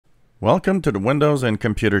Welcome to the Windows and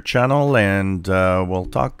Computer channel, and we'll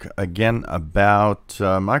talk again about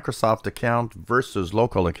Microsoft account versus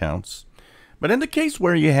local accounts. But in the case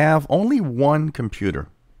where you have only one computer,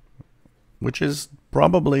 which is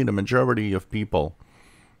probably the majority of people,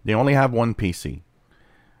 they only have one PC.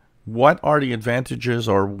 What are the advantages,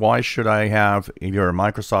 or why should I have either a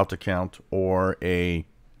Microsoft account or a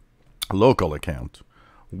local account?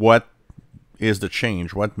 What is the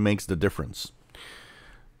change? What makes the difference?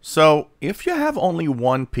 So if you have only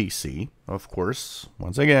one PC, of course,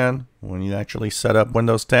 once again, when you actually set up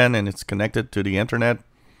Windows 10 and it's connected to the internet,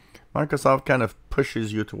 Microsoft kind of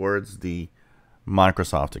pushes you towards the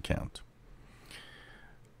Microsoft account.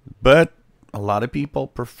 But a lot of people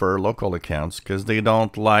prefer local accounts because they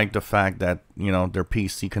don't like the fact that, their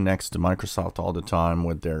PC connects to Microsoft all the time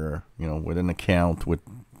with their, with an account with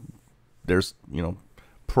there's,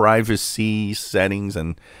 privacy settings,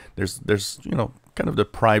 and there's kind of the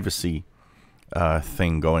privacy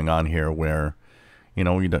thing going on here where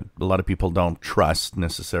a lot of people don't trust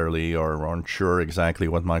necessarily or aren't sure exactly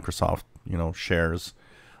what Microsoft shares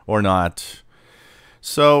or not.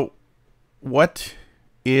 So what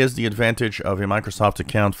is the advantage of a Microsoft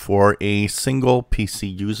account for a single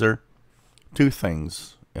PC user? Two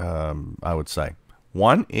things, I would say.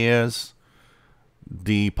 One is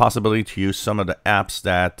the possibility to use some of the apps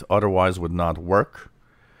that otherwise would not work.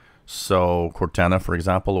 So Cortana, for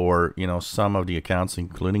example, or some of the accounts,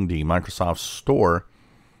 including the Microsoft Store,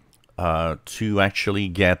 to actually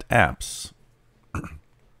get apps.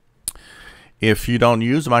 If you don't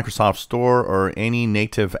use Microsoft Store or any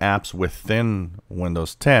native apps within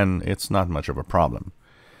Windows 10, it's not much of a problem.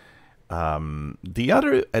 The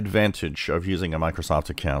other advantage of using a Microsoft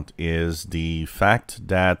account is the fact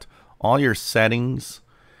that all your settings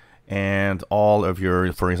and all of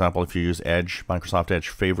your, for example, if you use Edge, Microsoft Edge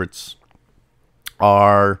favorites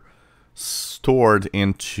are stored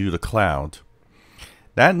into the cloud.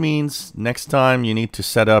 That means next time you need to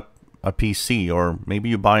set up a PC, or maybe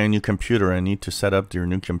you buy a new computer and need to set up your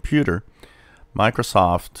new computer,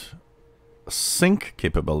 Microsoft Sync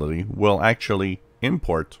capability will actually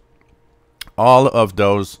import all of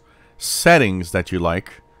those settings that you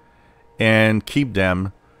like and keep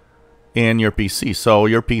them in your PC. So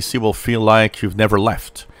your PC will feel like you've never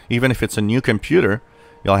left. Even if it's a new computer,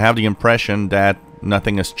 you'll have the impression that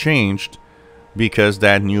nothing has changed because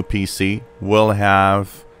that new PC will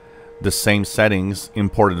have the same settings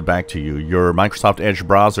imported back to you. Your Microsoft Edge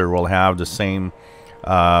browser will have the same,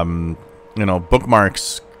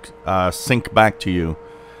 bookmarks sync back to you.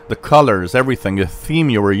 The colors, everything, the theme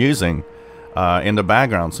you were using in the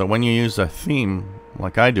background. So when you use a theme,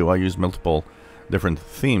 like I do, I use multiple different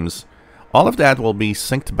themes. All of that will be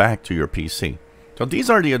synced back to your PC. So these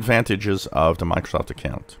are the advantages of the Microsoft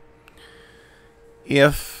account.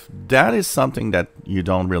 If that is something that you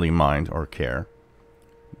don't really mind or care,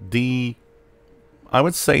 I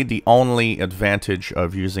would say the only advantage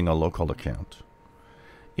of using a local account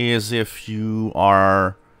is if you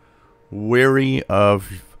are wary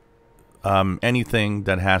of anything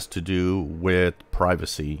that has to do with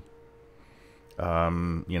privacy.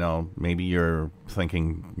 Maybe you're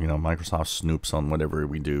thinking, Microsoft snoops on whatever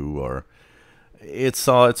we do, or it's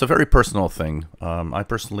a very personal thing. I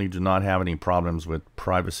personally do not have any problems with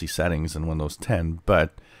privacy settings in Windows 10,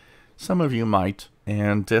 but some of you might,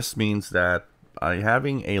 and this means that by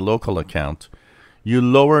having a local account, you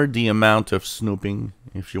lower the amount of snooping,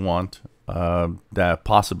 if you want, that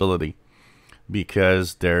possibility,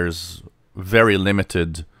 because there's very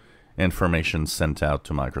limited information sent out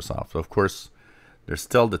to Microsoft. Of course, there's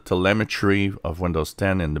still the telemetry of Windows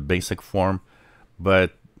 10 in the basic form,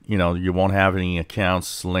 but you won't have any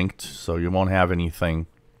accounts linked, so you won't have anything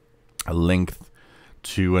linked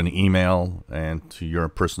to an email and to your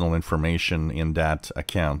personal information in that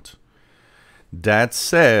account. That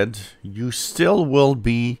said, you still will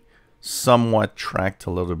be somewhat tracked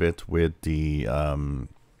a little bit with the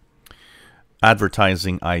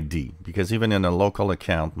advertising ID, because even in a local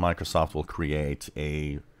account, Microsoft will create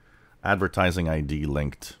a advertising ID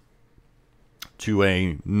linked to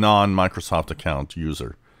a non-Microsoft account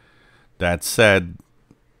user. That said,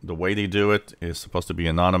 the way they do it is supposed to be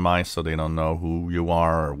anonymized, so they don't know who you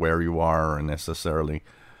are or where you are necessarily.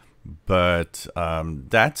 But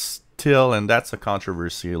that's still, and that's a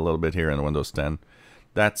controversy a little bit here in Windows 10,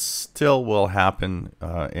 that still will happen,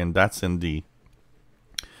 and that's in the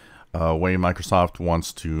way Microsoft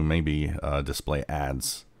wants to maybe display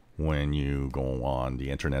ads when you go on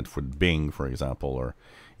the internet with Bing, for example, or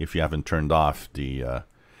if you haven't turned off the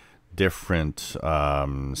different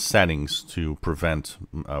settings to prevent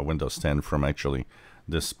Windows 10 from actually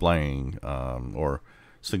displaying or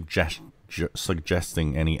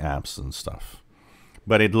suggesting any apps and stuff.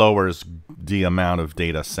 But it lowers the amount of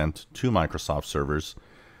data sent to Microsoft servers.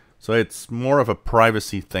 So it's more of a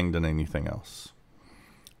privacy thing than anything else.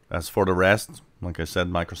 As for the rest, like I said,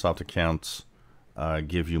 Microsoft accounts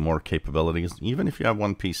give you more capabilities, even if you have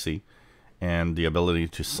one PC, and the ability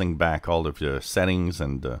to sync back all of the settings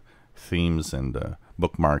and themes and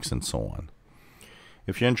bookmarks and so on.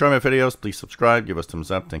 If you enjoy my videos, please subscribe, give us a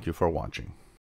thumbs up. Thank you for watching.